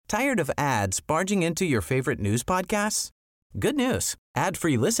Tired of ads barging into your favorite news podcasts? Good news.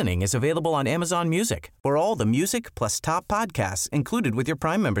 Ad-free listening is available on Amazon Music for all the music plus top podcasts included with your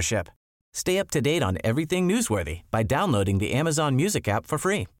Prime membership. Stay up to date on everything newsworthy by downloading the Amazon Music app for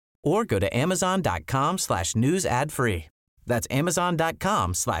free or go to amazon.com/news ad free. That's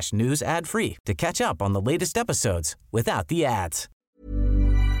amazon.com/news ad free to catch up on the latest episodes without the ads.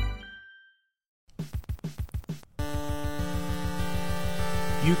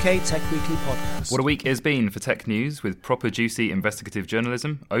 UK Tech Weekly Podcast. What a week it's been for tech news, with proper juicy investigative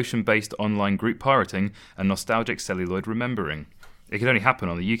journalism, ocean-based online group pirating, and nostalgic celluloid remembering. It could only happen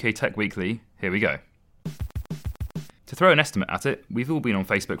on the UK Tech Weekly. Here we go. To throw an estimate at it, we've all been on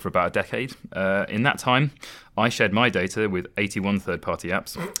Facebook for about a decade. In that time, I shared my data with 81 third-party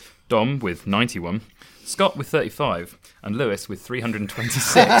apps, Dom with 91, Scott with 35, and Lewis with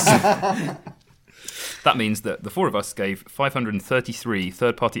 326. That means that the four of us gave 533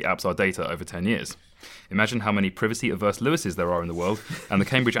 third-party apps our data over 10 years. Imagine how many privacy-averse Lewises there are in the world, and the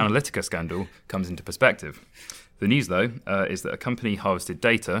Cambridge Analytica scandal comes into perspective. The news, though, is that a company harvested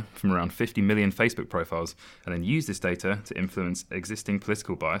data from around 50 million Facebook profiles and then used this data to influence existing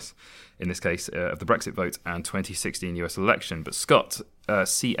political bias, in this case of the Brexit vote and 2016 US election. But Scott,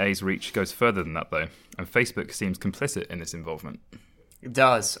 CA's reach goes further than that, though, and Facebook seems complicit in this involvement. It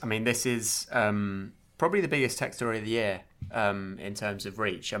does. I mean, this is probably the biggest tech story of the year in terms of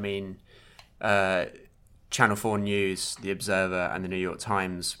reach. I mean, Channel 4 News, The Observer, and The New York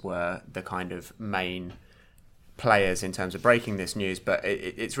Times were the kind of main players in terms of breaking this news, but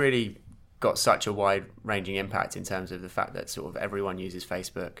it's really got such a wide-ranging impact in terms of the fact that sort of everyone uses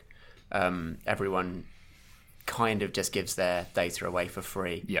Facebook. Everyone kind of just gives their data away for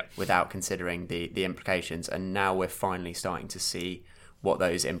free without considering the implications, and now we're finally starting to see what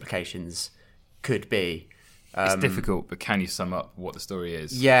those implications could be. It's difficult, but can you sum up what the story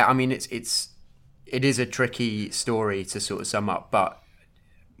is? Yeah, I mean, it is a tricky story to sort of sum up, but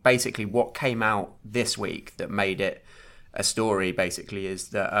basically what came out this week that made it a story basically is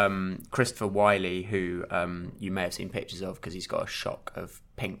that Christopher Wiley, who you may have seen pictures of because he's got a shock of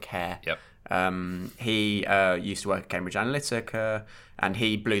pink hair. He used to work at Cambridge Analytica, and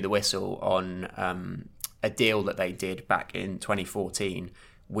he blew the whistle on a deal that they did back in 2014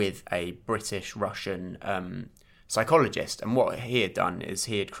 with a British-Russian psychologist. And what he had done is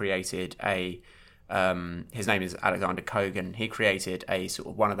he had created his name is Alexander Kogan. He created a sort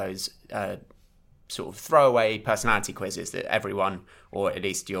of one of those sort of throwaway personality quizzes that everyone, or at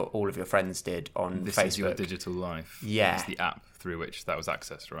least all of your friends, did on this Facebook. This is your digital life. Yeah. It's the app through which that was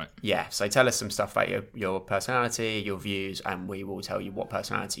accessed, right? Yeah. So tell us some stuff about your personality, your views, and we will tell you what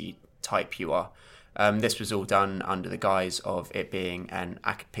personality type you are. This was all done under the guise of it being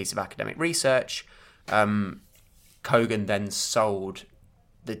a piece of academic research. Kogan then sold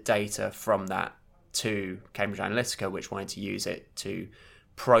the data from that to Cambridge Analytica, which wanted to use it to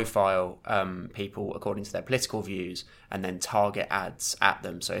profile people according to their political views and then target ads at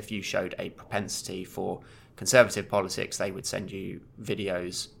them. So if you showed a propensity for conservative politics, they would send you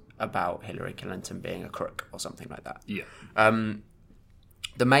videos about Hillary Clinton being a crook or something like that. Yeah.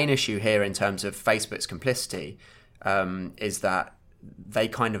 The main issue here in terms of Facebook's complicity is that they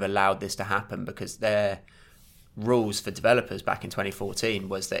kind of allowed this to happen because their rules for developers back in 2014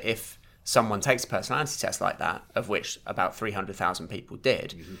 was that if someone takes a personality test like that, of which about 300,000 people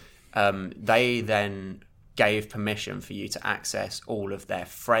did, they then gave permission for you to access all of their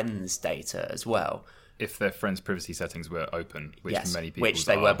friends' data as well. If their friends' privacy settings were open, which many people which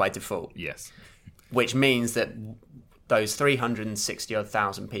they were by default. Yes. Which means that those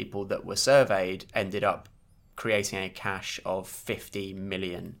 360,000 people that were surveyed ended up creating a cache of 50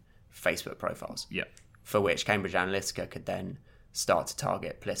 million Facebook profiles. Yeah. For which Cambridge Analytica could then start to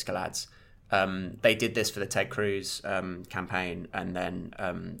target political ads. They did this for the Ted Cruz campaign, and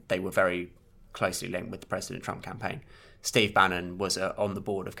then they were very closely linked with the President Trump campaign. Steve Bannon was on the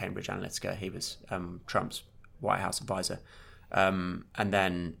board of Cambridge Analytica. He was Trump's White House advisor. And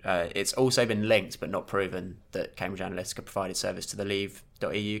then it's also been linked but not proven that Cambridge Analytica provided service to the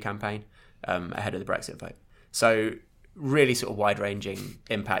Leave.eu campaign ahead of the Brexit vote. So really sort of wide-ranging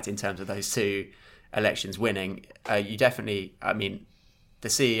impact in terms of those two elections winning. You definitely, I mean, the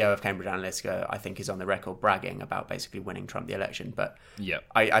CEO of Cambridge Analytica, I think, is on the record bragging about basically winning Trump the election. But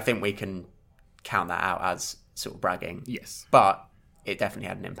I think we can count that out as sort of bragging. Yes. But it definitely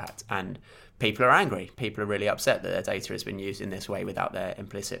had an impact. And people are angry. People are really upset that their data has been used in this way without their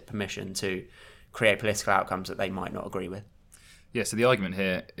implicit permission to create political outcomes that they might not agree with. Yeah, so the argument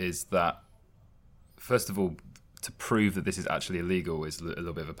here is that, first of all, to prove that this is actually illegal is a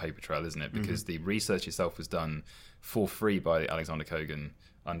little bit of a paper trail, isn't it? Because the research itself was done for free by Alexander Kogan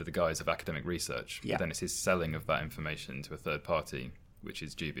under the guise of academic research. Yeah. But then it's his selling of that information to a third party, which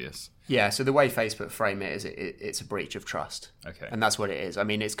is dubious. Yeah, so the way Facebook frame it is it's a breach of trust. Okay. And that's what it is. I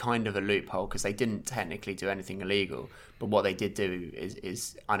mean, it's kind of a loophole because they didn't technically do anything illegal, but what they did do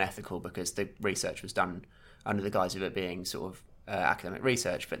is unethical because the research was done under the guise of it being sort of academic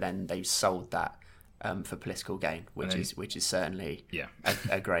research, but then they sold that for political gain, which is certainly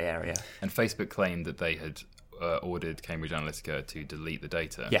a grey area. And Facebook claimed that they had ordered Cambridge Analytica to delete the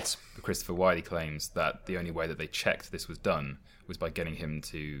data. Yes. But Christopher Wiley claims that the only way that they checked this was done was by getting him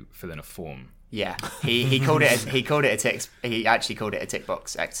to fill in a form. Yeah, he called it a tick. He actually called it a tick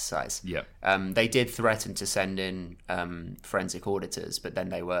box exercise. Yeah. They did threaten to send in forensic auditors, but then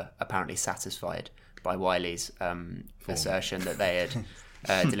they were apparently satisfied by Wiley's assertion that they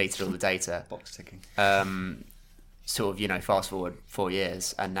had deleted all the data. Box ticking. Sort of, fast forward 4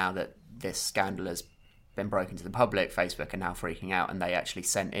 years, and now that this scandal has been broken to the public, Facebook are now freaking out, and they actually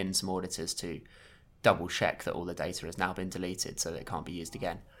sent in some auditors to double check that all the data has now been deleted so that it can't be used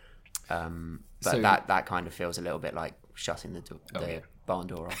again. But that kind of feels a little bit like shutting the barn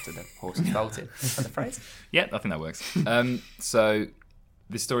door after the horse is bolted. Is that the phrase? Yeah, I think that works. So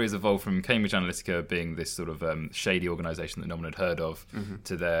this story has evolved from Cambridge Analytica being this sort of shady organisation that no one had heard of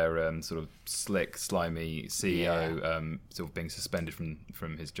to their sort of slick, slimy CEO sort of being suspended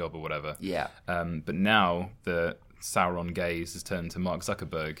from his job or whatever. Yeah. But now the Sauron gaze has turned to Mark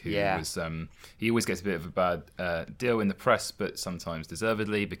Zuckerberg, who was he always gets a bit of a bad deal in the press, but sometimes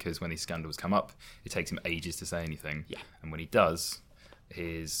deservedly, because when these scandals come up, it takes him ages to say anything. Yeah. And when he does,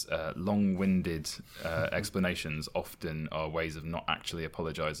 his long-winded explanations often are ways of not actually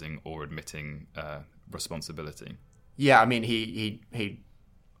apologising or admitting responsibility. Yeah, I mean, he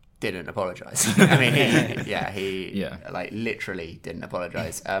didn't apologise. I mean, he like literally didn't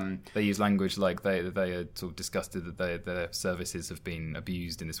apologise. They use language like they are sort of disgusted that their services have been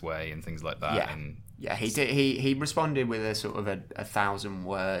abused in this way and things like that. Yeah, he did. He responded with a sort of a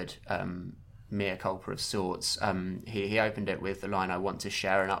 1,000-word mea culpa of sorts. He opened it with the line, "I want to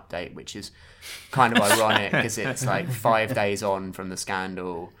share an update," which is kind of ironic because it's like 5 days on from the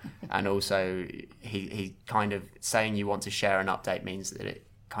scandal, and also he kind of saying you want to share an update means that it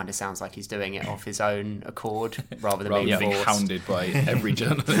kind of sounds like he's doing it off his own accord rather than being forced. Hounded by every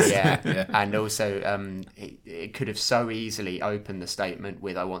journalist. Yeah. And also it could have so easily opened the statement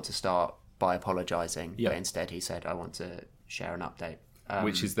with "I want to start by apologising," but instead he said, "I want to share an update."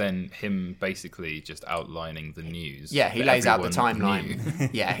 Which is then him basically just outlining the news. Yeah, he lays out the timeline.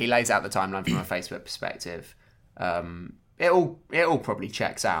 Yeah, he lays out the timeline from a Facebook perspective. It all probably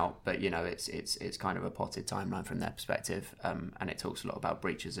checks out, but it's kind of a potted timeline from their perspective, and it talks a lot about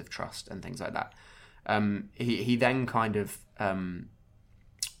breaches of trust and things like that. He then kind of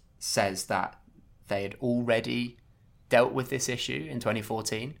says that they had already dealt with this issue in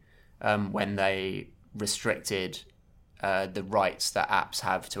 2014 when they restricted the rights that apps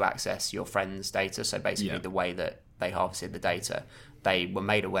have to access your friends' data. So basically the way that they harvested the data, they were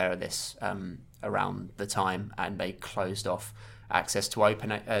made aware of this around the time, and they closed off access to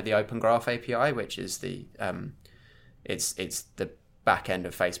the Open Graph API, which is the it's the back end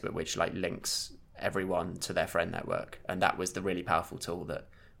of Facebook, which like links everyone to their friend network, and that was the really powerful tool that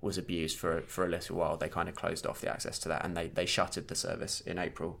was abused for a little while. They kind of closed off the access to that, and they shuttered the service in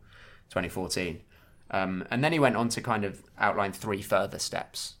April 2014. And then he went on to kind of outline 3 further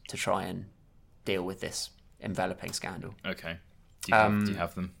steps to try and deal with this enveloping scandal. Okay. Do you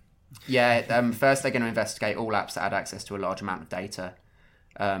have them? Yeah. First, they're going to investigate all apps that had access to a large amount of data.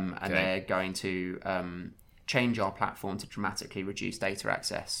 And they're going to change our platform to dramatically reduce data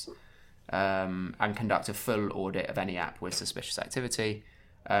access and conduct a full audit of any app with suspicious activity.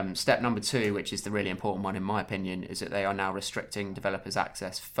 Step number 2, which is the really important one in my opinion, is that they are now restricting developers'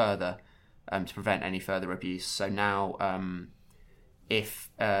 access further to prevent any further abuse. So now if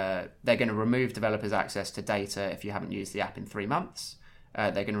they're going to remove developers' access to data if you haven't used the app in 3 months.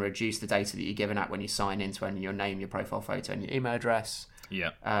 They're going to reduce the data that you give an app when you sign in to enter your name, your profile photo, and your email address.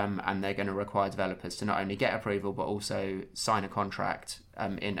 Yeah. And they're going to require developers to not only get approval but also sign a contract,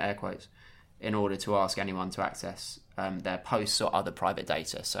 in air quotes, in order to ask anyone to access their posts or other private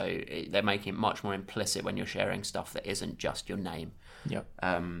data. So they're making it much more implicit when you're sharing stuff that isn't just your name. Yep.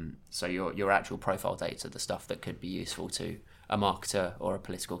 So your actual profile data, the stuff that could be useful to a marketer or a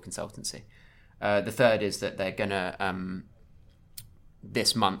political consultancy. The third is that they're going to,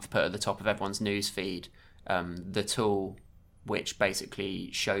 this month, put at the top of everyone's news feed the tool which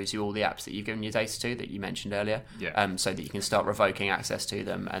basically shows you all the apps that you've given your data to that you mentioned earlier, so that you can start revoking access to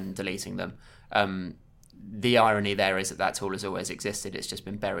them and deleting them. the irony there is that tool has always existed. It's just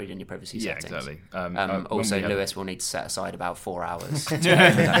been buried in your privacy settings. Exactly. Also, Lewis will need to set aside about 4 hours.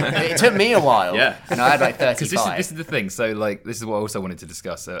 It took me a while, and I had like 35. Because this is the thing. So, like, this is what I also wanted to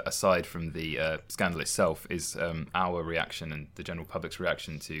discuss, aside from the scandal itself, is our reaction and the general public's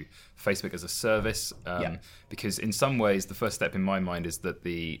reaction to Facebook as a service. Because in some ways, the first step in my mind is that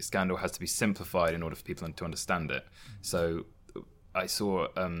the scandal has to be simplified in order for people to understand it. So I saw,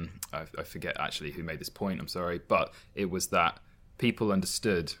 I forget actually who made this point, I'm sorry, but it was that people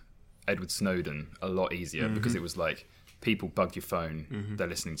understood Edward Snowden a lot easier because it was like, people bug your phone, they're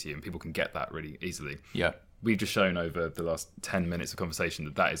listening to you, and people can get that really easily. Yeah. We've just shown over the last 10 minutes of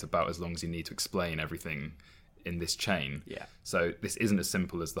conversation that is about as long as you need to explain everything in this chain. Yeah. So this isn't as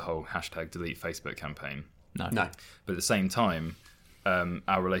simple as the whole hashtag delete Facebook campaign. No. But at the same time,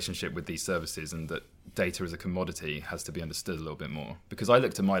 our relationship with these services and that data as a commodity has to be understood a little bit more. Because I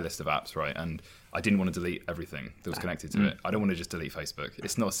looked at my list of apps, right, and I didn't want to delete everything that was connected to it. I don't want to just delete Facebook.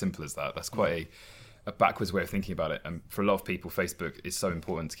 It's not as simple as that. That's quite a backwards way of thinking about it. And for a lot of people, Facebook is so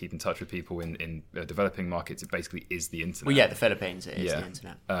important to keep in touch with people in developing markets. It basically is the internet. Well, yeah, the Philippines, it is the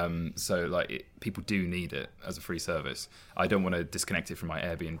internet. So, like, people do need it as a free service. I don't want to disconnect it from my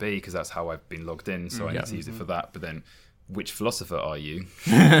Airbnb because that's how I've been logged in, so I need to use it for that. But then, which philosopher are you?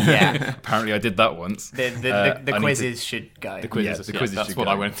 Apparently I did that once. The quizzes should go. The quizzes that's what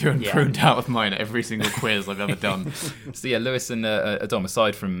I went through and pruned out of mine every single quiz I've ever done. So Lewis and Adam,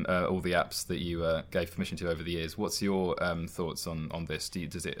 aside from all the apps that you gave permission to over the years, what's your thoughts on this?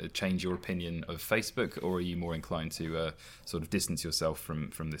 Does it change your opinion of Facebook, or are you more inclined to sort of distance yourself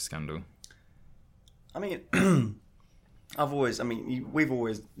from this scandal? I mean, we've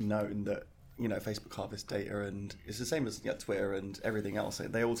always known that, you know, Facebook harvests data, and it's the same as Twitter and everything else.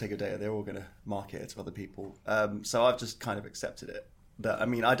 They all take your data. They're all going to market it to other people. So I've just kind of accepted it. That, I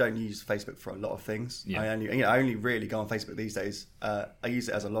mean, I don't use Facebook for a lot of things. I only really go on Facebook these days. I use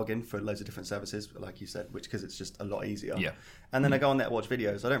it as a login for loads of different services, like you said, because it's just a lot easier. And then I go on there to watch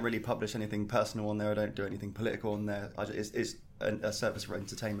videos. I don't really publish anything personal on there. I don't do anything political on there. It's a service for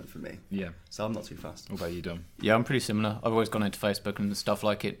entertainment for me. So I'm not too fast. What about you, Dom? Yeah, I'm pretty similar. I've always gone into Facebook and stuff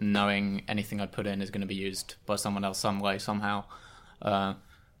like it, knowing anything I put in is going to be used by someone else some way, somehow.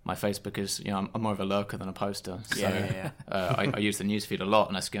 My Facebook is, you know, I'm more of a lurker than a poster. So I use the newsfeed a lot,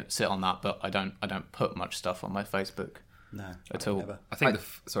 and I sit on that, but I don't put much stuff on my Facebook. No, at all. Never. I think.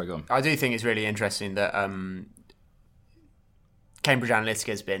 Sorry, go on. I do think it's really interesting that Cambridge Analytica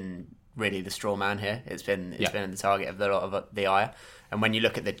has been really the straw man here. It's been the target of a lot of the ire. And when you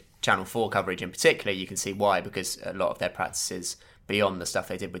look at the Channel 4 coverage in particular, you can see why, because a lot of their practices beyond the stuff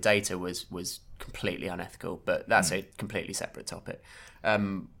they did with data was completely unethical. But that's a completely separate topic.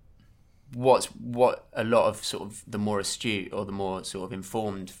 What a lot of sort of the more astute or the more sort of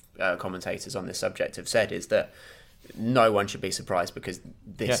informed commentators on this subject have said is that no one should be surprised, because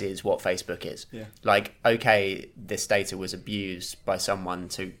this is what Facebook is. Like, okay, this data was abused by someone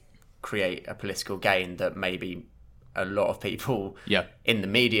to create a political gain that maybe a lot of people in the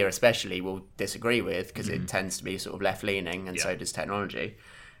media especially will disagree with, because it tends to be sort of left-leaning, and so does technology.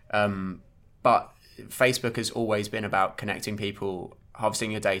 But Facebook has always been about connecting people,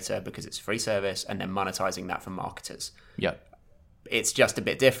 harvesting your data because it's a free service, and then monetizing that for marketers. It's just a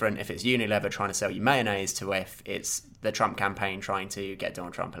bit different if it's Unilever trying to sell you mayonnaise to if it's the Trump campaign trying to get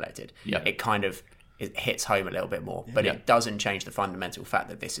Donald Trump elected. It kind of hits home a little bit more, but it doesn't change the fundamental fact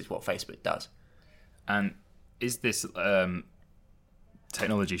that this is what Facebook does. And is this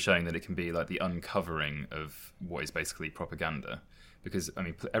technology showing that it can be like the uncovering of what is basically propaganda? Because, I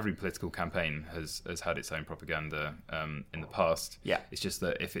mean, every political campaign has had its own propaganda in the past. It's just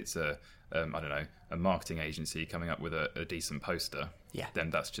that if it's a marketing agency coming up with a decent poster, then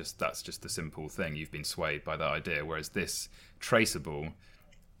that's just the simple thing. You've been swayed by that idea. Whereas this traceable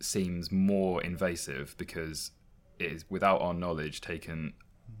seems more invasive, because it is, without our knowledge, taken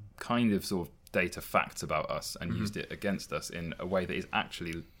kind of sort of data facts about us and used it against us in a way that is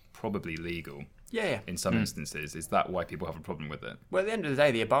actually probably legal. In some instances. Is that why people have a problem with it? Well, at the end of the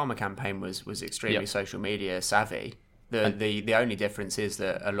day, the Obama campaign was extremely social media savvy. The only difference is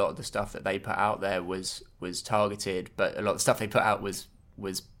that a lot of the stuff that they put out there was targeted, but a lot of the stuff they put out was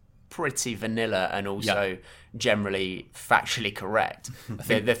pretty vanilla and also generally factually correct.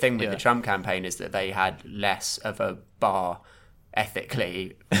 The thing with the Trump campaign is that they had less of a bar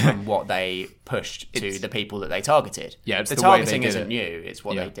ethically from what they pushed to the people that they targeted. The targeting isn't new, it's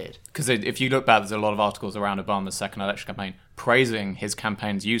what they did. Because if you look back, there's a lot of articles around Obama's second election campaign praising his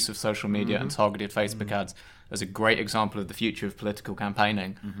campaign's use of social media and targeted Facebook ads as a great example of the future of political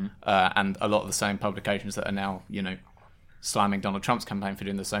campaigning. And a lot of the same publications that are now, you know, slamming Donald Trump's campaign for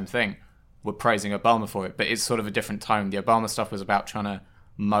doing the same thing were praising Obama for it, but it's sort of a different tone. The Obama stuff was about trying to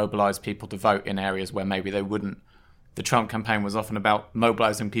mobilize people to vote in areas where maybe they wouldn't. The Trump campaign was often about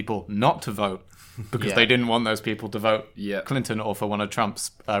mobilizing people not to vote because they didn't want those people to vote Clinton or for one of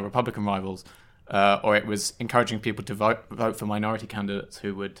Trump's Republican rivals. Or it was encouraging people to vote for minority candidates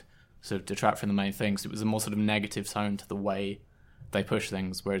who would sort of detract from the main things. It was a more sort of negative tone to the way they push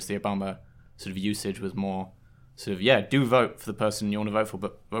things, whereas the Obama sort of usage was more sort of, do vote for the person you want to vote for,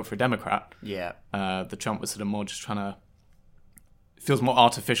 but vote for a Democrat. Yeah. The Trump was sort of more just trying to... It feels more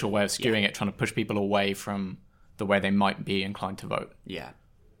artificial way of skewing it, trying to push people away from the way they might be inclined to vote. Yeah.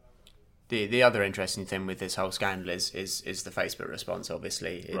 The other interesting thing with this whole scandal is the Facebook response,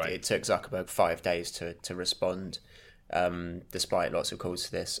 obviously. It took Zuckerberg 5 days to respond, despite lots of calls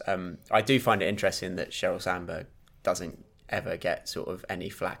to this. I do find it interesting that Sheryl Sandberg doesn't ever get sort of any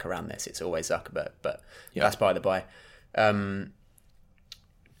flack around this. It's always Zuckerberg, but that's by the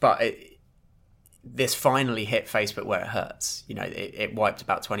by. This finally hit Facebook where it hurts. You know, it wiped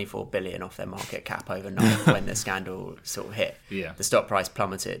about 24 billion off their market cap overnight when the scandal sort of hit. Yeah. The stock price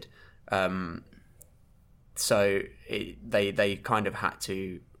plummeted. So they kind of had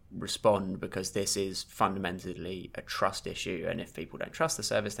to respond because this is fundamentally a trust issue, and if people don't trust the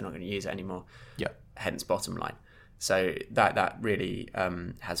service, they're not going to use it anymore. Yeah. Hence, bottom line. So that really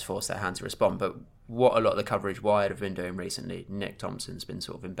has forced their hand to respond. But what a lot of the coverage Wired have been doing recently, Nick Thompson's been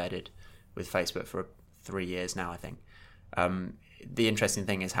sort of embedded with Facebook for 3 years now, I think. The interesting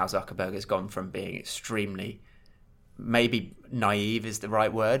thing is how Zuckerberg has gone from being extremely, maybe naive is the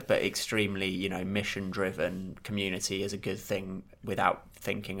right word, but extremely, mission-driven, community is a good thing, without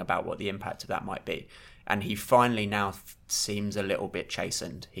thinking about what the impact of that might be. And he finally now seems a little bit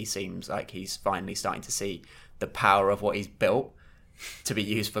chastened. He seems like he's finally starting to see the power of what he's built to be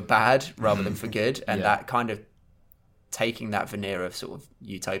used for bad rather than for good. And that kind of taking that veneer of sort of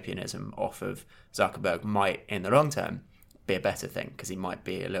utopianism off of Zuckerberg might, in the long term, be a better thing, because he might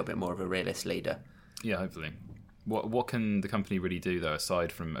be a little bit more of a realist leader. Yeah, hopefully. What can the company really do, though,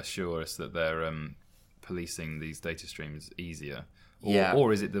 aside from assure us that they're policing these data streams easier?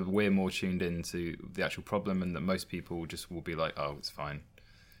 Or is it that we're more tuned into the actual problem and that most people just will be like, oh, it's fine?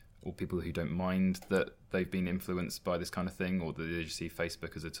 Or people who don't mind that they've been influenced by this kind of thing, or that they just see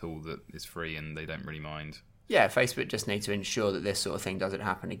Facebook as a tool that is free and they don't really mind? Yeah, Facebook just need to ensure that this sort of thing doesn't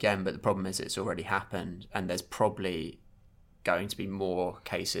happen again. But the problem is it's already happened, and there's probably going to be more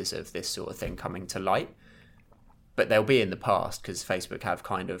cases of this sort of thing coming to light. But they'll be in the past, because Facebook have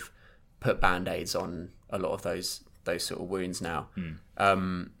kind of put Band-Aids on a lot of those sort of wounds now.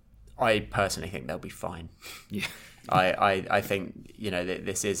 I personally think they'll be fine. Yeah. I think that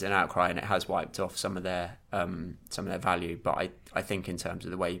this is an outcry, and it has wiped off some of their value. But I think in terms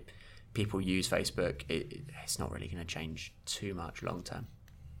of the way people use Facebook, it's not really going to change too much long term.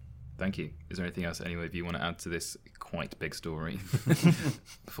 Thank you. Is there anything else, anyway, if you want to add to this quite big story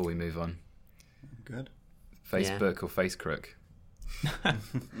before we move on? Good. Facebook or Face Crook?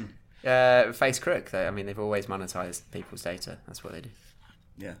 Face Crook. They've always monetized people's data. That's what they do.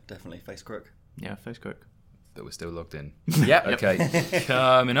 Yeah, definitely Face Crook. Yeah, Face Crook. But we're still logged in. Yeah. Okay.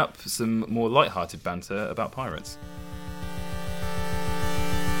 Coming up, some more light-hearted banter about pirates.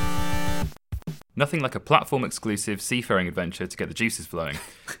 Nothing like a platform-exclusive seafaring adventure to get the juices flowing.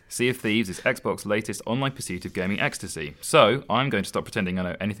 Sea of Thieves is Xbox's latest online pursuit of gaming ecstasy. So, I'm going to stop pretending I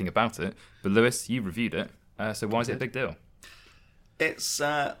know anything about it. But Lewis, you reviewed it. So why is it a big deal? It's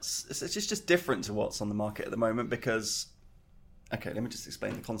just different to what's on the market at the moment, because... Okay, let me just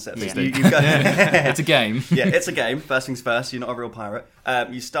explain the concept. Yeah. It's a game. Yeah, it's a game. First things first, you're not a real pirate.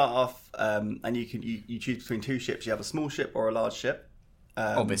 You start off and you choose between two ships. You have a small ship or a large ship.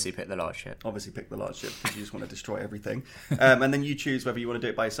 Obviously pick the large ship. Obviously pick the large ship, because you just want to destroy everything. And then you choose whether you want to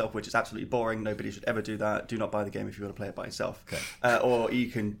do it by yourself, which is absolutely boring. Nobody should ever do that. Do not buy the game if you want to play it by yourself. Okay. Or you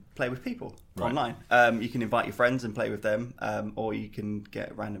can play with people online. You can invite your friends and play with them, or you can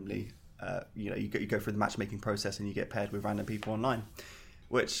get randomly... you go through the matchmaking process and you get paired with random people online,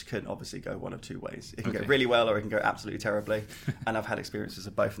 which can obviously go one of two ways. It can go really well, or it can go absolutely terribly. And I've had experiences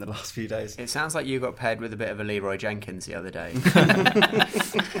of both in the last few days. It sounds like you got paired with a bit of a Leroy Jenkins the other day.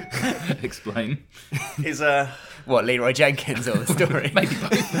 Explain. Is what, Leroy Jenkins or the story? Maybe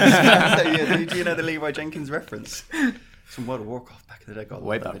both. Do you know the Leroy Jenkins reference? It's from World of Warcraft back in the day. God,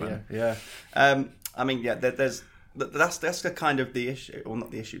 way back when. Yeah. That's the kind of the issue, or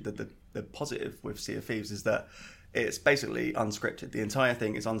not the issue. The positive with Sea of Thieves is that it's basically unscripted. The entire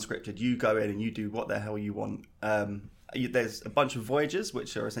thing is unscripted. You go in and you do what the hell you want. There's a bunch of voyages,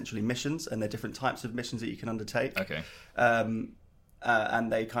 which are essentially missions, and they're different types of missions that you can undertake. Okay.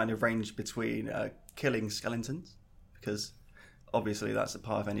 And they kind of range between killing skeletons, because Obviously, that's a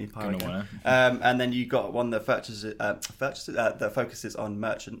part of any pirate Gonna game. And then you got one that that focuses on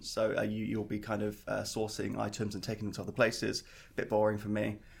merchants. So you'll be kind of sourcing items and taking them to other places. A bit boring for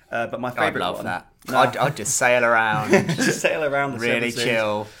me. But my favourite I'd love one, that. I'd just sail around. just sail around the really seven seas.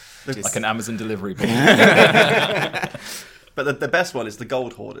 chill. Like an Amazon delivery boy. But the best one is the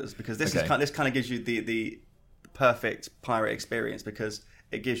gold hoarders, because this Okay. this kind of gives you the perfect pirate experience, because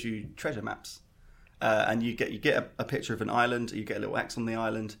it gives you treasure maps, and you get a picture of an island, you get a little X on the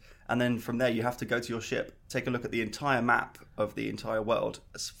island, and then from there you have to go to your ship, take a look at the entire map of the entire world,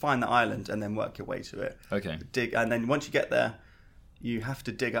 find the island, and then work your way to it. Okay. Dig, and then once you get there, you have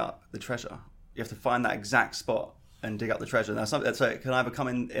to dig up the treasure. You have to find that exact spot and dig up the treasure. Now, so it can either come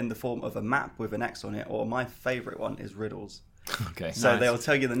in the form of a map with an X on it, or my favourite one is riddles. Okay. So they'll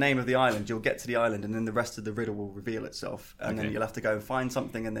tell you the name of the island, you'll get to the island, and then the rest of the riddle will reveal itself. And then you'll have to go and find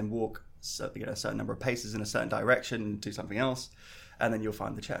something and then walk a certain number of paces in a certain direction and do something else. And then you'll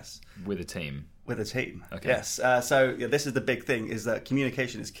find the chest. With a team. With a team, Okay. yes. This is the big thing, is that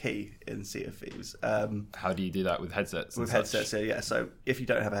communication is key in Sea of Thieves. How do you do that with headsets? With and such? headsets, yeah. So if you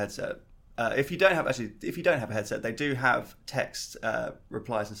don't have a headset, if you don't have a headset, they do have text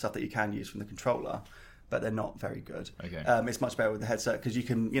replies and stuff that you can use from the controller, but they're not very good. Okay. It's much better with the headset, because you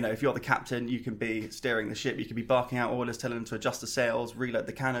can, if you're the captain, you can be steering the ship, you can be barking out orders, telling them to adjust the sails, reload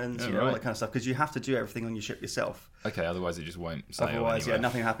the cannons, all that kind of stuff, because you have to do everything on your ship yourself. Okay, otherwise it just won't sail Otherwise, anywhere.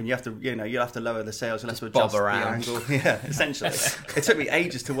 nothing will happen. You have to, you'll have to lower the sails, you'll have to adjust bob the around. angle. Yeah, essentially. It took me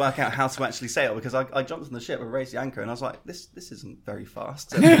ages to work out how to actually sail, because I jumped on the ship and raised the anchor, and I was like, this isn't very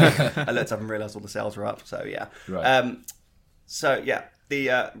fast. And I looked up and realised all the sails were up. So yeah. Right.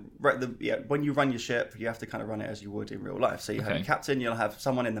 When you run your ship, you have to kind of run it as you would in real life. So you have your captain, you'll have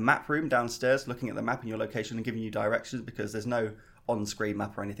someone in the map room downstairs looking at the map and your location and giving you directions, because there's no on-screen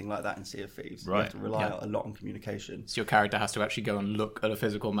map or anything like that in Sea of Thieves. Right. You have to rely a lot on communication. So your character has to actually go and look at a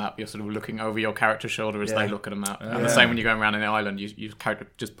physical map. You're sort of looking over your character's shoulder as Yeah. they look at a map. And the same when you're going around in the island, your character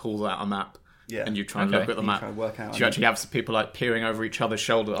just pulls out a map. Yeah. And you try and look at the You map. try and work out. So you actually have some people like peering over each other's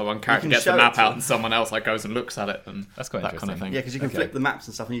shoulder. One character can gets the show map it to out them. and someone else like goes and looks at it, and That's quite that kind of interesting. thing. Yeah, because you can Okay. flip the maps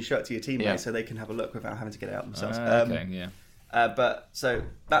and stuff, and you show it to your teammates Yeah. so they can have a look without having to get it out themselves. Okay, yeah. But so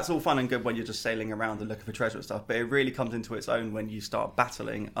that's all fun and good when you're just sailing around and looking for treasure and stuff. But it really comes into its own when you start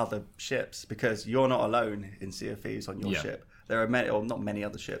battling other ships, because you're not alone in Sea of Thieves on your ship. There are many, or not many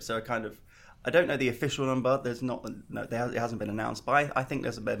other ships. So I don't know the official number. There's not. No, it hasn't been announced. But I think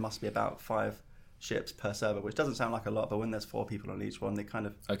there must be about 5 ships per server, which doesn't sound like a lot. But when there's 4 people on each one, it kind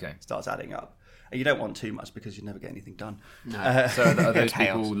of starts adding up. And you don't want too much, because you never get anything done. No. So are those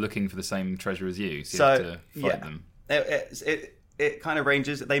Chaos. people looking for the same treasure as you? So you have to fight them? It kind of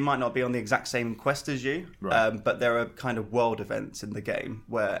ranges. They might not be on the exact same quest as you, Right. but there are kind of world events in the game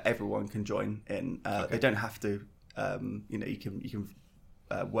where everyone can join in. They don't have to. You can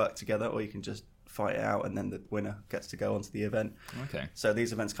work together, or you can just fight it out, and then the winner gets to go onto the event. Okay. So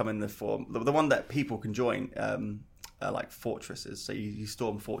these events come in the form. The one that people can join are like fortresses. So you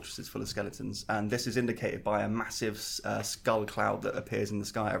storm fortresses full of skeletons, and this is indicated by a massive skull cloud that appears in the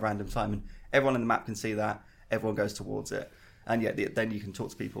sky at a random time, and everyone in the map can see that. Everyone goes towards it, and then you can talk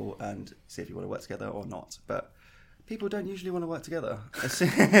to people and see if you want to work together or not. But people don't usually want to work together. As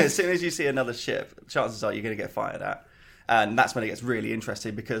soon as you see another ship, chances are you're going to get fired at, and that's when it gets really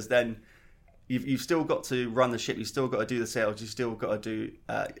interesting, because then you've still got to run the ship, you've still got to do the sails, you've still got to do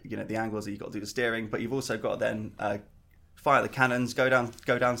the angles, you've got to do the steering, but you've also got to then fire the cannons, go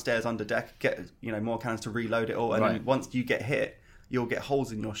downstairs under deck, get more cannons to reload it all, and then once you get hit, you'll get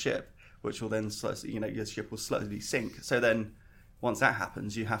holes in your ship, which will then your ship will slowly sink. So then once that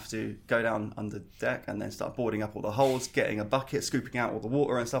happens, you have to go down under deck and then start boarding up all the holes, getting a bucket, scooping out all the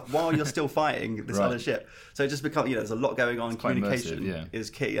water and stuff while you're still fighting this other ship. So it just becomes there's a lot going on. Quite Communication immersive, is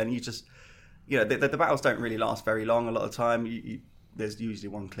key, and you just the battles don't really last very long. A lot of the time, there's usually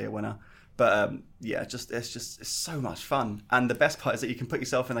one clear winner. But it's so much fun. And the best part is that you can put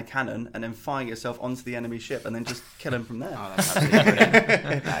yourself in a cannon and then fire yourself onto the enemy ship and then just kill them from there. Oh, that's absolutely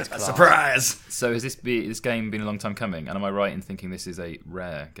brilliant. That's class. Surprise! So has this game been a long time coming? And am I right in thinking this is a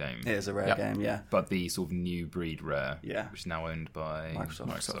Rare game? It is a Rare game, yeah. But the sort of new breed Rare, which is now owned by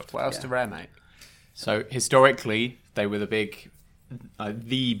Microsoft. What else to Rare, mate? So historically, they were the big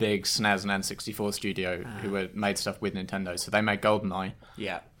SNES and N64 studio who made stuff with Nintendo. So they made GoldenEye.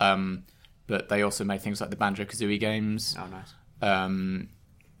 Yeah. But they also made things like the Banjo-Kazooie games. Oh, nice.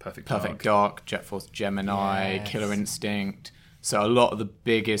 Perfect Dark, Jet Force Gemini, Killer Instinct. So a lot of the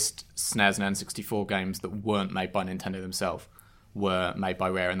biggest SNES and N64 games that weren't made by Nintendo themselves were made by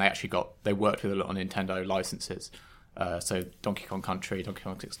Rare, and they worked with a lot of Nintendo licenses. So Donkey Kong Country, Donkey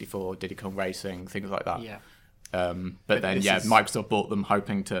Kong 64, Diddy Kong Racing, things like that. Yeah. But then, Microsoft bought them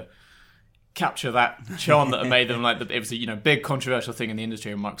hoping to capture that charm that made them it was a big controversial thing in the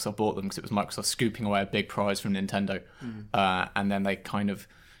industry, and Microsoft bought them because it was Microsoft scooping away a big prize from Nintendo. And then they kind of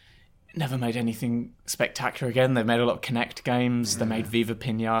never made anything spectacular again. They made a lot of Kinect games. They made Viva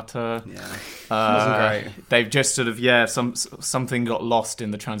Pinata. Wasn't great. They've just sort of something got lost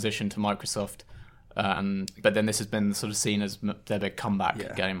in the transition to Microsoft. But then this has been sort of seen as their big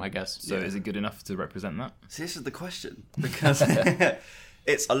comeback game, I guess. So is it good enough to represent that? See, this is the question, because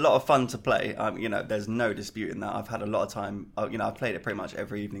it's a lot of fun to play. There's no disputing that. I've had a lot of time. I've played it pretty much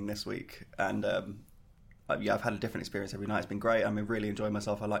every evening this week, and I've had a different experience every night. It's been great. I'm really enjoying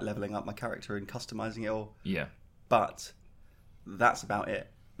myself. I like leveling up my character and customizing it all. Yeah. But that's about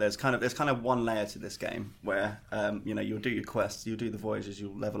it. There's kind of one layer to this game where you'll do your quests, you'll do the voyages,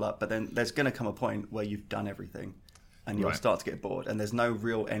 you'll level up, but then there's going to come a point where you've done everything and you'll start to get bored, and there's no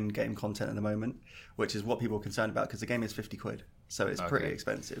real end game content at the moment, which is what people are concerned about, because the game is £50, so it's pretty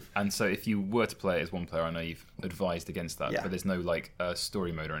expensive. And so if you were to play it as one player, I know you've advised against that, but there's no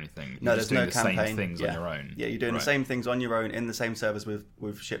story mode or anything. No, You're there's no just doing campaign. the same things on your own. Yeah, you're doing the same things on your own in the same servers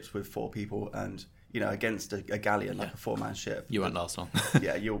with ships with 4 people, and against a galleon, like a 4-man ship. You won't last long.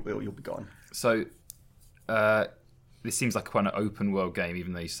 Yeah, you'll be gone. So this seems like quite an open world game,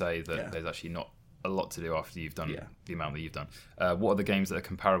 even though you say that there's actually not a lot to do after you've done the amount that you've done. What are the games that are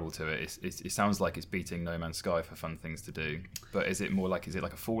comparable to it? It sounds like it's beating No Man's Sky for fun things to do, but is it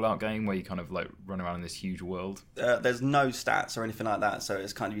like a Fallout game where you kind of like run around in this huge world? There's no stats or anything like that, so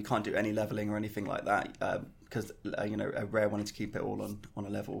it's kind of, you can't do any leveling or anything like that, because Rare wanted to keep it all on a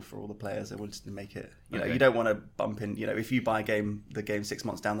level for all the players. They wanted to make it, you don't want to bump in, if you buy the game 6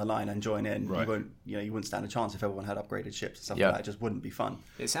 months down the line and join in, you wouldn't stand a chance if everyone had upgraded ships and stuff like that. It just wouldn't be fun.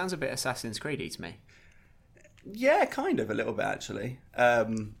 It sounds a bit Assassin's Creed-y to me. Yeah, kind of, a little bit actually.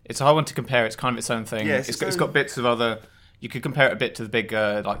 It's a hard one to compare. It's kind of its own thing. Yeah, it's got bits of other. You could compare it a bit to the big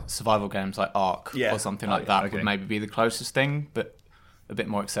survival games like Ark or something like that. Would maybe be the closest thing, but a bit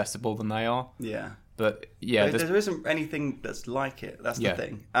more accessible than they are. Yeah. But there isn't anything that's like it. That's the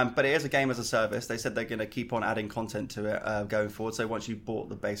thing. But it is a game as a service. They said they're going to keep on adding content to it going forward. So once you bought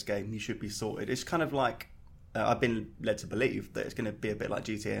the base game, you should be sorted. It's kind of like I've been led to believe that it's going to be a bit like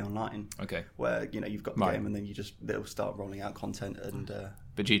GTA Online. Okay. Where you've got the game and then they'll start rolling out content and.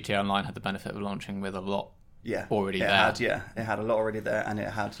 But GTA Online had the benefit of launching with a lot. Already it there. It had a lot already there, and it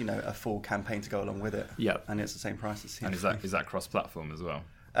had a full campaign to go along with it. Yep. And it's the same price as. And is that cross-platform as well?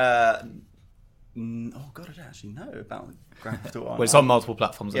 Oh god, I don't actually know about Grand Theft Auto Online. Well, it's on multiple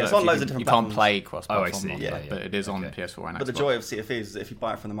platforms. Yeah, it's on loads of different platforms. You can't play cross-platform. Oh, I see. But it is on PS4 and Xbox. But the joy of Sea of Thieves is that if you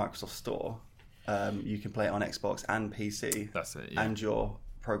buy it from the Microsoft Store, you can play it on Xbox and PC. That's it. Yeah. And your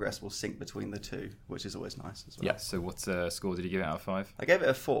progress will sync between the two, which is always nice as well. Yeah. So what score did you give it out of 5? I gave it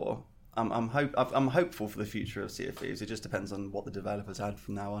a 4. I'm hopeful for the future of Sea of Thieves. It just depends on what the developers add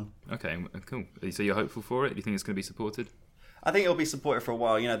from now on. Okay, cool. So you're hopeful for it? Do you think it's going to be supported? I think it'll be supported for a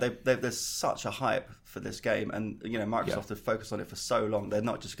while. There's such a hype for this game, and Microsoft have focused on it for so long. They're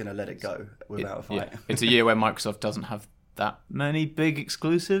not just going to let it go without a fight. Yeah. It's a year where Microsoft doesn't have that many big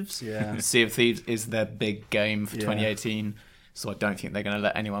exclusives. Yeah. Sea of Thieves is their big game for 2018, so I don't think they're going to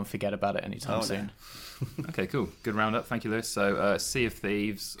let anyone forget about it anytime soon. Okay, cool. Good roundup. Thank you, Lewis. So, Sea of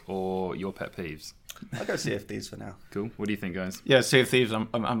Thieves or your pet peeves? I'll go Sea of Thieves for now. Cool. What do you think, guys? Yeah, Sea of Thieves. I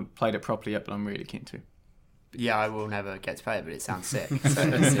haven't played it properly yet, but I'm really keen to. Yeah, I will never get to play it, but it sounds sick.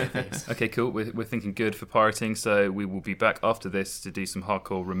 Okay, cool. We're thinking good for pirating, so we will be back after this to do some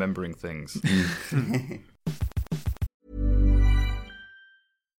hardcore remembering things.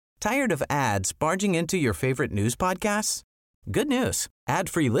 Tired of ads barging into your favorite news podcasts? Good news.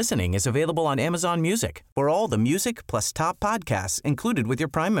 Ad-free listening is available on Amazon Music for all the music plus top podcasts included with your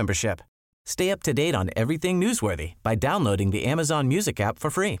Prime membership. Stay up to date on everything newsworthy by downloading the Amazon Music app for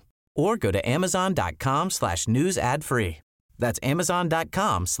free or go to amazon.com/news ad free. That's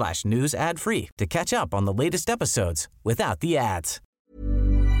amazon.com/news ad free to catch up on the latest episodes without the ads.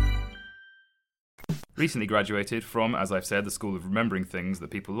 Recently graduated from, as I've said, the school of remembering things that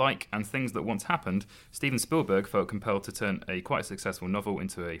people like and things that once happened, Steven Spielberg felt compelled to turn a quite successful novel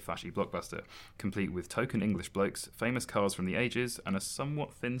into a flashy blockbuster, complete with token English blokes, famous cars from the ages, and a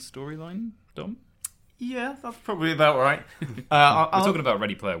somewhat thin storyline. Dom? Yeah, that's probably about right. We're talking about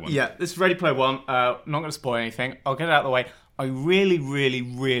Ready Player One. Yeah, this is Ready Player One. Not going to spoil anything. I'll get it out of the way. I really, really,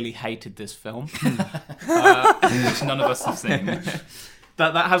 really hated this film. Which none of us have seen.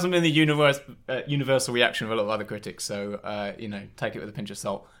 That hasn't been the universal reaction of a lot of other critics, so take it with a pinch of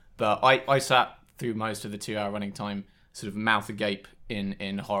salt. But I sat through most of the 2-hour running time, sort of mouth agape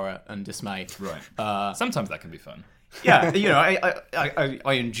in horror and dismay. Right. Sometimes that can be fun. Yeah,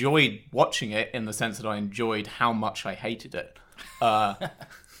 I enjoyed watching it in the sense that I enjoyed how much I hated it.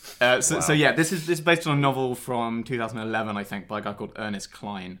 So yeah, this is based on a novel from 2011, I think, by a guy called Ernest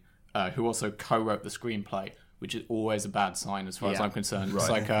Cline, who also co-wrote the screenplay, which is always a bad sign as far as I'm concerned. Right.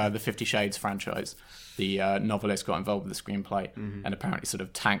 It's like the 50 Shades franchise. The novelist got involved with the screenplay and apparently sort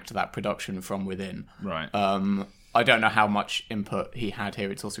of tanked that production from within. Right. I don't know how much input he had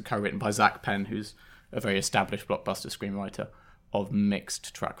here. It's also co-written by Zach Penn, who's a very established blockbuster screenwriter of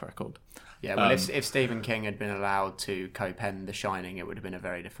mixed track record. Yeah, well, if Stephen King had been allowed to co-pen The Shining, it would have been a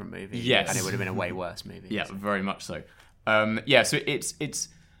very different movie. Yes. And it would have been a way worse movie. Yeah, very much so. So it's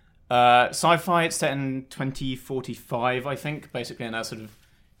sci-fi. It's set in 2045, I think, basically in a sort of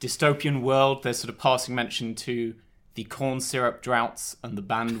dystopian world. There's sort of passing mention to the corn syrup droughts and the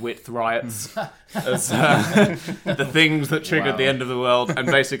bandwidth riots as the things that triggered the end of the world. And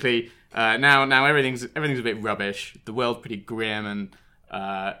basically, now everything's a bit rubbish. The world's pretty grim and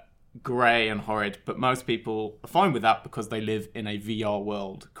grey and horrid, but most people are fine with that because they live in a VR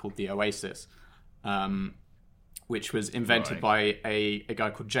world called the Oasis, which was invented by a guy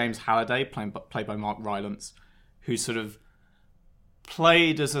called James Halliday, played by Mark Rylance, who sort of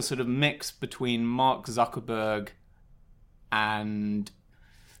played as a sort of mix between Mark Zuckerberg and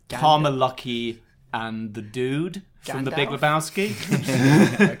Palmer Luckey and the dude from The Big Lebowski.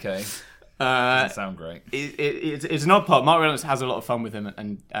 Okay. Doesn't sound great. It's an odd part. Mark Rylance has a lot of fun with him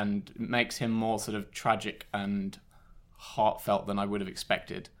and makes him more sort of tragic and heartfelt than I would have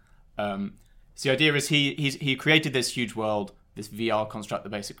expected. So the idea is he created this huge world, this VR construct that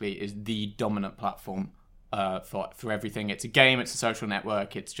basically is the dominant platform for everything. It's a game, it's a social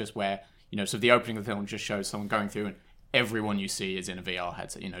network, it's just where, so the opening of the film just shows someone going through and everyone you see is in a VR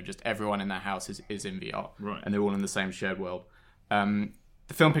headset. Just everyone in their house is in VR. Right. And they're all in the same shared world.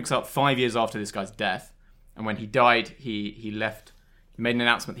 The film picks up 5 years after this guy's death, and when he died, he made an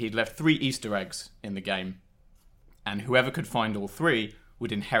announcement that he'd left 3 Easter eggs in the game, and whoever could find all 3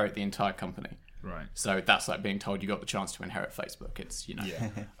 would inherit the entire company. Right. So that's like being told you got the chance to inherit Facebook. It's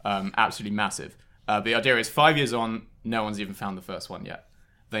absolutely massive. The idea is 5 years on, no one's even found the first one yet.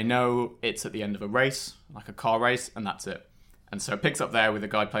 They know it's at the end of a race, like a car race, and that's it. And so it picks up there with a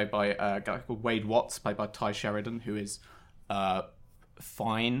guy played by a guy called Wade Watts, played by Ty Sheridan, who is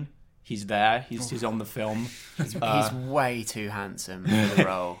fine. He's there. He's on the film. He's way too handsome for the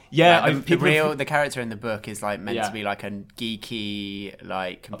role. Yeah, the character in the book is like meant to be like a geeky,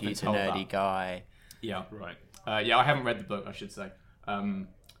 like computer nerdy guy. Yeah, right. I haven't read the book, I should say.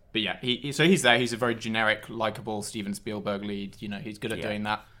 But yeah, he's there. He's a very generic, likable Steven Spielberg lead. He's good at doing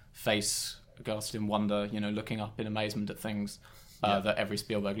that face aghast in wonder. Looking up in amazement at things that every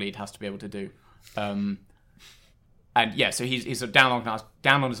Spielberg lead has to be able to do. And yeah, so he's a down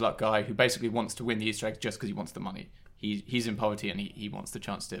on his luck guy who basically wants to win the Easter eggs just because he wants the money. He's in poverty and he wants the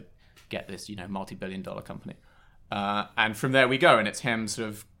chance to get this multi-billion-dollar company. And from there we go, and it's him sort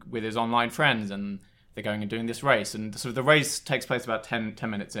of with his online friends, and they're going and doing this race. And sort of the race takes place about 10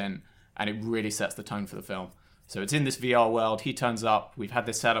 minutes in, and it really sets the tone for the film. So it's in this VR world. He turns up. We've had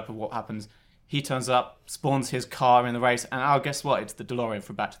this setup of what happens. He turns up, spawns his car in the race, and guess what? It's the DeLorean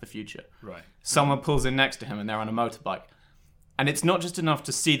from Back to the Future. Right. Someone pulls in next to him, and they're on a motorbike. And it's not just enough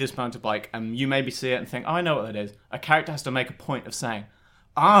to see this motorbike, and you maybe see it and think, I know what that is. A character has to make a point of saying,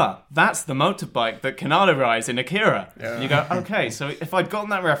 that's the motorbike that Kanata rides in Akira. Yeah. And you go, okay, so if I'd gotten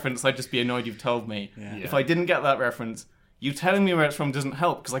that reference, I'd just be annoyed you've told me. Yeah. If I didn't get that reference, you telling me where it's from doesn't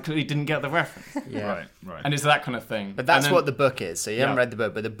help because I clearly didn't get the reference. Yeah. Right. And it's that kind of thing. But that's what the book is. So you haven't read the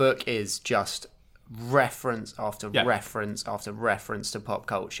book, but the book is just reference after reference after reference to pop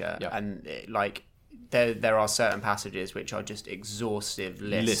culture. Yeah. And there are certain passages which are just exhaustive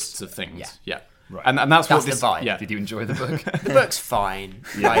lists of things. Yeah. Right. And that's what the vibe. Yeah. Did you enjoy the book? The book's fine.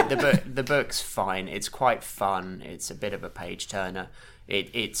 Like the book's fine. It's quite fun. It's a bit of a page turner.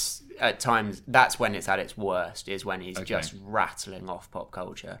 It's at times that's when it's at its worst, is when he's just rattling off pop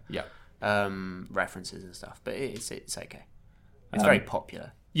culture. Yeah. References and stuff. But it's okay. It's very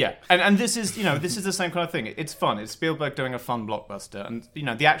popular. Yeah, and this is the same kind of thing. It's fun. It's Spielberg doing a fun blockbuster, and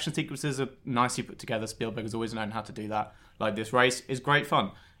the action sequences are nicely put together. Spielberg has always known how to do that. Like this race is great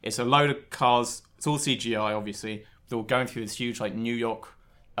fun. It's a load of cars. It's all CGI, obviously. They're all going through this huge New York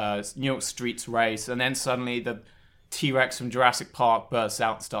streets race, and then suddenly the T-Rex from Jurassic Park bursts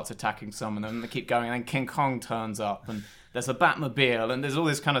out and starts attacking some of them. And they keep going, and then King Kong turns up, and there's a Batmobile, and there's all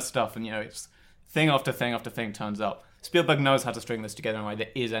this kind of stuff, and it's thing after thing after thing turns up. Spielberg knows how to string this together in a way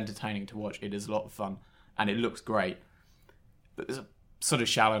that is entertaining to watch. It is a lot of fun, and it looks great. But there's a sort of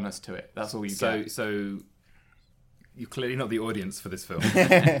shallowness to it. That's all you get. So you're clearly not the audience for this film.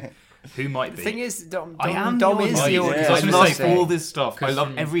 Who might be? The thing is, Dom I am Dom the is the audience. audience. I Yeah. love Honestly. all this stuff. I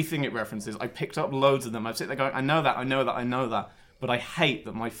love you- everything it references. I picked up loads of them. I sit there going, I know that, I know that, I know that. But I hate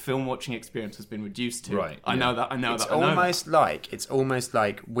that my film watching experience has been reduced to. Right, I yeah. know that. I know It's that. I know almost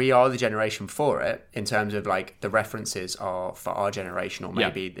like we are the generation for it in terms of like the references are for our generation or Yeah.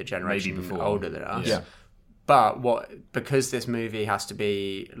 maybe the generation Maybe before. older than us. Yeah. But because this movie has to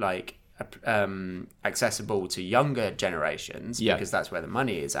be like accessible to younger generations Yeah. because that's where the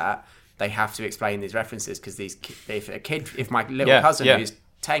money is at, they have to explain these references because if my little Yeah, cousin yeah. who's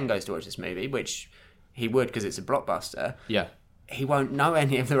 10 goes to watch this movie, which he would because it's a blockbuster, Yeah. he won't know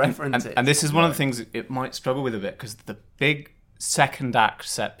any of the references. And this is one of the things it might struggle with a bit because the big second act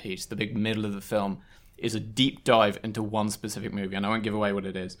set piece, the big middle of the film, is a deep dive into one specific movie, and I won't give away what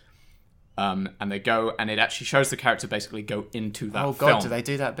it is. And they go, and it actually shows the character basically go into that oh film. god, do they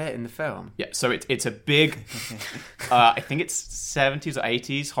do that bit in the film? Yeah, so it's a big, I think it's 70s or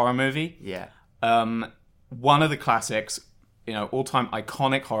 80s horror movie. Yeah. One of the classics, all-time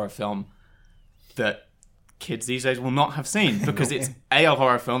iconic horror film that kids these days will not have seen because it's A, a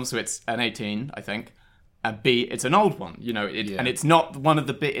horror film, so it's an 18, I think, and B, it's an old one, and it's not one of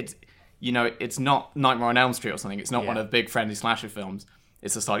the big, it's not Nightmare on Elm Street or something. It's not one of the big friendly slasher films.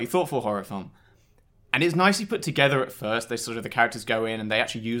 It's a slightly thoughtful horror film. And it's nicely put together at first. The characters go in and they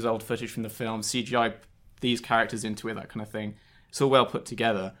actually use old footage from the film, CGI these characters into it, that kind of thing. It's all well put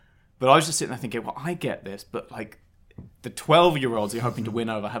together. But I was just sitting there thinking, well, I get this, but like the 12-year-olds you're hoping to win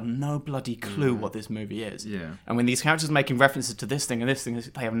over have no bloody clue what this movie is. Yeah. And when these characters are making references to this thing and this thing,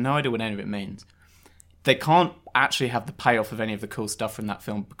 they have no idea what any of it means. They can't actually have the payoff of any of the cool stuff from that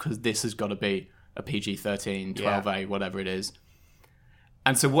film because this has got to be a PG-13, 12A, whatever it is.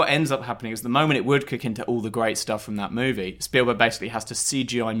 And so what ends up happening is the moment it would kick into all the great stuff from that movie, Spielberg basically has to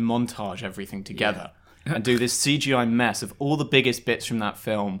CGI montage everything together and do this CGI mess of all the biggest bits from that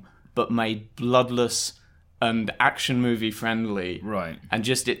film, but made bloodless and action movie friendly. Right. And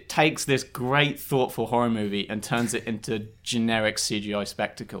just it takes this great thoughtful horror movie and turns it into generic CGI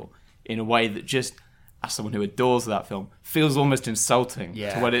spectacle in a way that just, as someone who adores that film, feels almost insulting.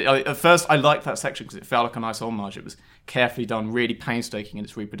 Yeah. To what at first, I liked that section because it felt like a nice homage. It was carefully done, really painstaking in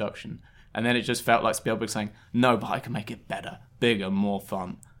its reproduction. And then it just felt like Spielberg saying, no, but I can make it better, bigger, more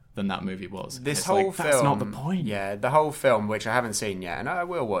fun than that movie was. This It's whole like, film, that's not the point. Yeah, the whole film, which I haven't seen yet, and I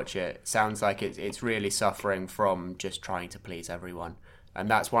will watch it, sounds like it's really suffering from just trying to please everyone, and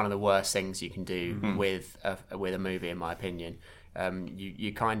that's one of the worst things you can do with a movie, in my opinion.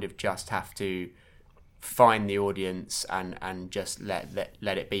 You kind of just have to find the audience and just let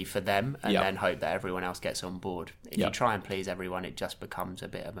it be for them, and then hope that everyone else gets on board. If you try and please everyone, it just becomes a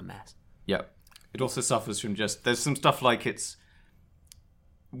bit of a mess. Yeah. It also suffers from there's some stuff like it's,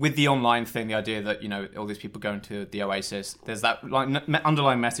 with the online thing, the idea that, all these people going to the Oasis, there's that like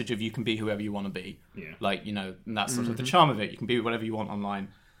underlying message of you can be whoever you want to be. Yeah. Like, and that's sort of the charm of it. You can be whatever you want online.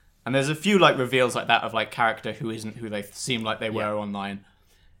 And there's a few like reveals like that of like character who isn't who they seem like they were online.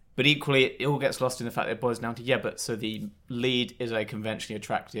 But equally, it all gets lost in the fact that it boils down to, but so the lead is a conventionally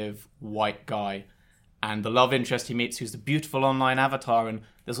attractive white guy, and the love interest he meets, who's the beautiful online avatar, and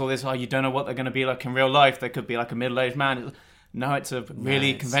there's all this, you don't know what they're going to be like in real life. They could be like a middle-aged man. No, it's a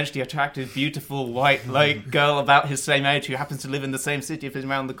really conventionally attractive, beautiful white like girl about his same age who happens to live in the same city if he's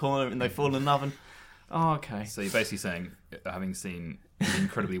around the corner, and they fall in love. And okay. So you're basically saying, having seen the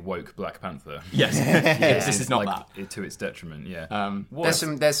incredibly woke Black Panther, Yes, this is not that. To its detriment. Yeah.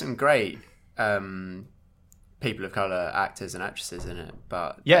 There's some great people of color actors and actresses in it,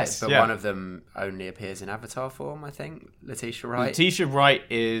 but one of them only appears in Avatar form, I think. Letitia Wright. Letitia Wright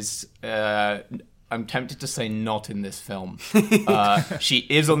is, I'm tempted to say not in this film. She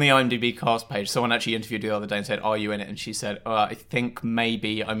is on the IMDb cast page. Someone actually interviewed her the other day and said, are you in it? And she said, I think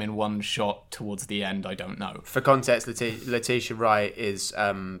maybe I'm in one shot towards the end. I don't know. For context, Letitia Wright is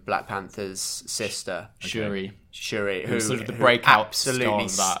Black Panther's sister. Shuri, who sort of the breakout absolutely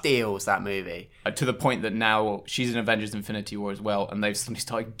star of that. steals that movie. To the point that now she's in Avengers Infinity War as well, and they've suddenly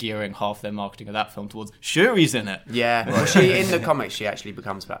started gearing half their marketing of that film towards Shuri's in it. Yeah, well, she in the comics, she actually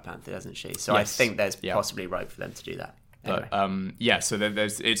becomes Black Panther, doesn't she? So Yes. I think there's possibly rope for them to do that. Anyway. But so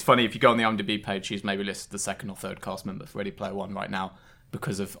there's. It's funny, if you go on the IMDb page, she's maybe listed the second or third cast member for Ready Player One right now,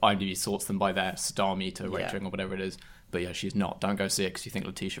 because of IMDb sorts them by their star meter rating or whatever it is. But yeah, she's not. Don't go see it because you think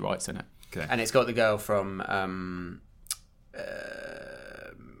Letitia Wright's in it. Okay. And it's got the girl from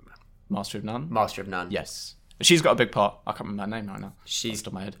Master of None? Master of None. Yes. She's got a big part. I can't remember her name right now. She's off the top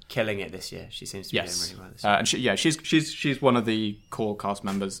of my head. killing it this year. She seems to be doing really well this year. And she's one of the core cast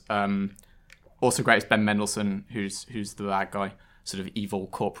members. Also great is Ben Mendelsohn, who's the bad guy. sort of evil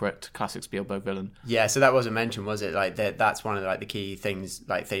corporate classic Spielberg villain. Yeah, so that wasn't mentioned, was it? Like that's one of the key things,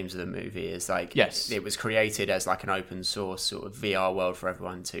 like themes of the movie is like, yes, it was created as like an open source sort of VR world for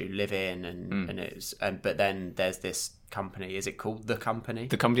everyone to live in, and it's but then there's this company. Is it called The Company?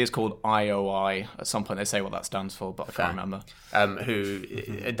 The company is called IOI. At some point they say what that stands for, but I can't remember. Who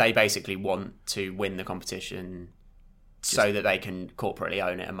they basically want to win the competition so that they can corporately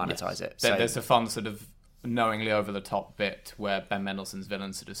own it and monetize it. So there's a fun sort of knowingly over the top bit where Ben Mendelsohn's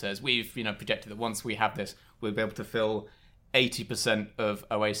villain sort of says, we've projected that once we have this, we'll be able to fill 80% of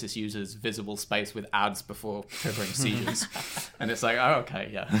Oasis users' visible space with ads before triggering seizures. And it's like, oh, okay,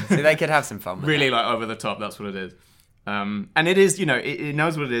 yeah. So they could have some fun with really that. like over the top, that's what it is. And it is, it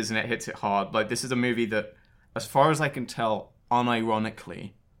knows what it is and it hits it hard. Like, this is a movie that, as far as I can tell,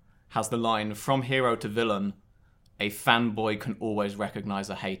 unironically, has the line, from hero to villain, a fanboy can always recognize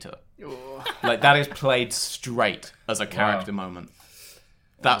a hater. Like, that is played straight as a character moment.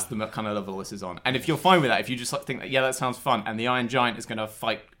 That's the kind of level this is on. And if you're fine with that, if you just think that, yeah, that sounds fun, and the Iron Giant is going to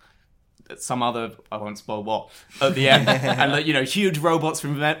fight some other, I won't spoil what, at the end, and huge robots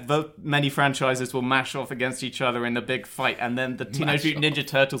from many franchises will mash off against each other in the big fight, and then the Teenage Mutant Ninja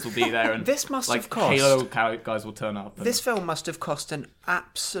Turtles will be there, and this must have cost. Halo guys will turn up. This film must have cost an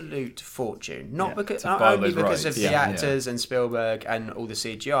absolute fortune, not only because of the actors and Spielberg and all the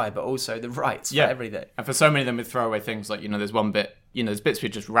CGI, but also the rights for everything. And for so many of them with throwaway things, like there's one bit, there's bits where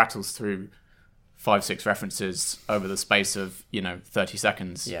it just rattles through 5-6 references over the space of 30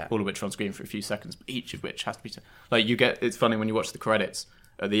 seconds, all of which are on screen for a few seconds, but each of which has to be like, it's funny when you watch the credits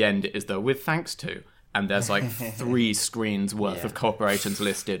at the end, it is the with thanks to, and there's like 3 screens worth of corporations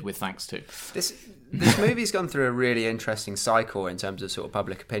listed with thanks to. This movie's gone through a really interesting cycle in terms of sort of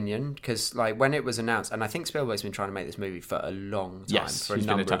public opinion, because like when it was announced, and I think Spielberg's been trying to make this movie for a long time, for a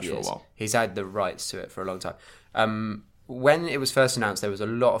number of years. He's had the rights to it for a long time. When it was first announced, there was a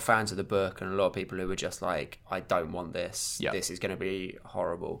lot of fans of the book and a lot of people who were just like, I don't want this. Yeah. This is going to be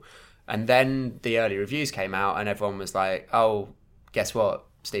horrible. And then the early reviews came out and everyone was like, oh, guess what?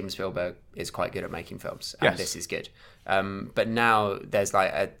 Steven Spielberg is quite good at making films and this is good. But now there's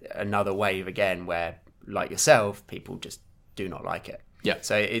like another wave again where, like yourself, people just do not like it. Yeah.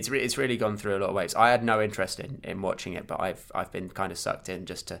 So it's really gone through a lot of waves. I had no interest in watching it, but I've been kind of sucked in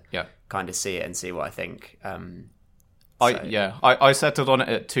just to kind of see it and see what I think. I settled on it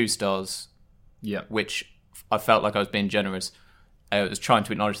at 2 stars, which I felt like I was being generous. I was trying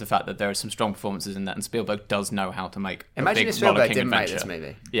to acknowledge the fact that there are some strong performances in that, and Spielberg does know how to make Imagine if Spielberg didn't make this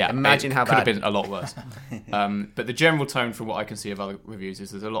movie. Yeah, imagine how bad. Could have been a lot worse. But the general tone, from what I can see of other reviews, is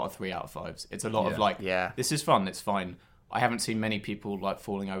there's a lot of 3 out of 5s. It's a lot of like, this is fun, it's fine. I haven't seen many people like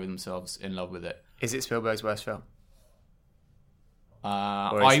falling over themselves in love with it. Is it Spielberg's worst film?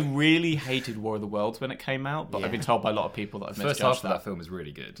 I really hated War of the Worlds when it came out, but I've been told by a lot of people that I've misjudged that. First half of that film is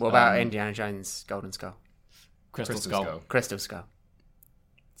really good. What about Indiana Jones' Golden Skull? Crystal Skull. Crystal Skull.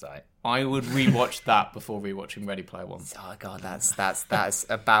 Sorry. I would rewatch that before rewatching Ready Player One. Oh god, that's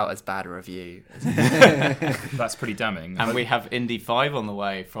about as bad a review. That's pretty damning. And we have Indy 5 on the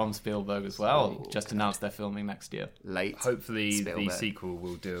way from Spielberg as well. Just announced they're filming next year. Late. Hopefully Spielberg. The sequel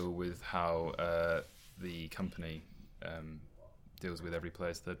will deal with how the company deals with every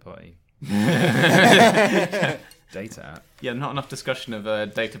player's third party data app. Yeah, not enough discussion of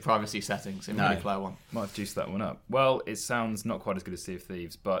data privacy settings in Ready Player One. Might have juiced that one up. Well, it sounds not quite as good as Sea of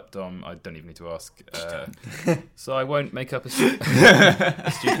Thieves, but Dom, I don't even need to ask. So I won't make up a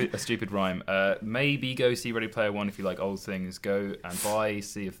stupid rhyme. Maybe go see Ready Player One if you like old things. Go and buy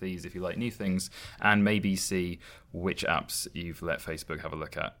Sea of Thieves if you like new things. And maybe see which apps you've let Facebook have a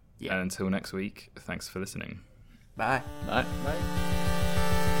look at. Yeah. And until next week, thanks for listening. Bye. Bye.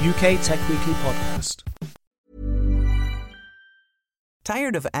 UK Tech Weekly Podcast.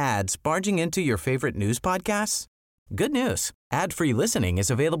 Tired of ads barging into your favorite news podcasts? Good news. Ad-free listening is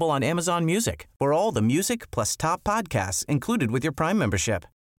available on Amazon Music for all the music plus top podcasts included with your Prime membership.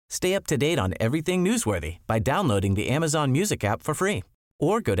 Stay up to date on everything newsworthy by downloading the Amazon Music app for free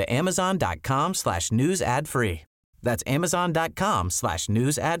or go to amazon.com/news ad free. That's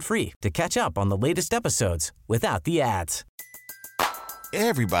amazon.com/news ad free to catch up on the latest episodes without the ads.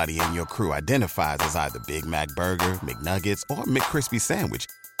 Everybody in your crew identifies as either Big Mac Burger, McNuggets, or McCrispy Sandwich.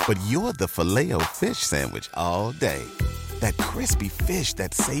 But you're the Filet-O-Fish Sandwich all day. That crispy fish,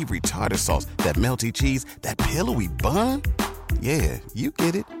 that savory tartar sauce, that melty cheese, that pillowy bun. Yeah, you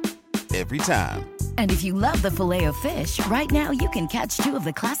get it. Every time. And if you love the Filet-O-Fish, right now you can catch 2 of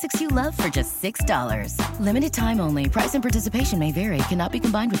the classics you love for just $6. Limited time only. Price and participation may vary. Cannot be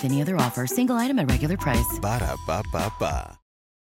combined with any other offer. Single item at regular price. Ba-da-ba-ba-ba.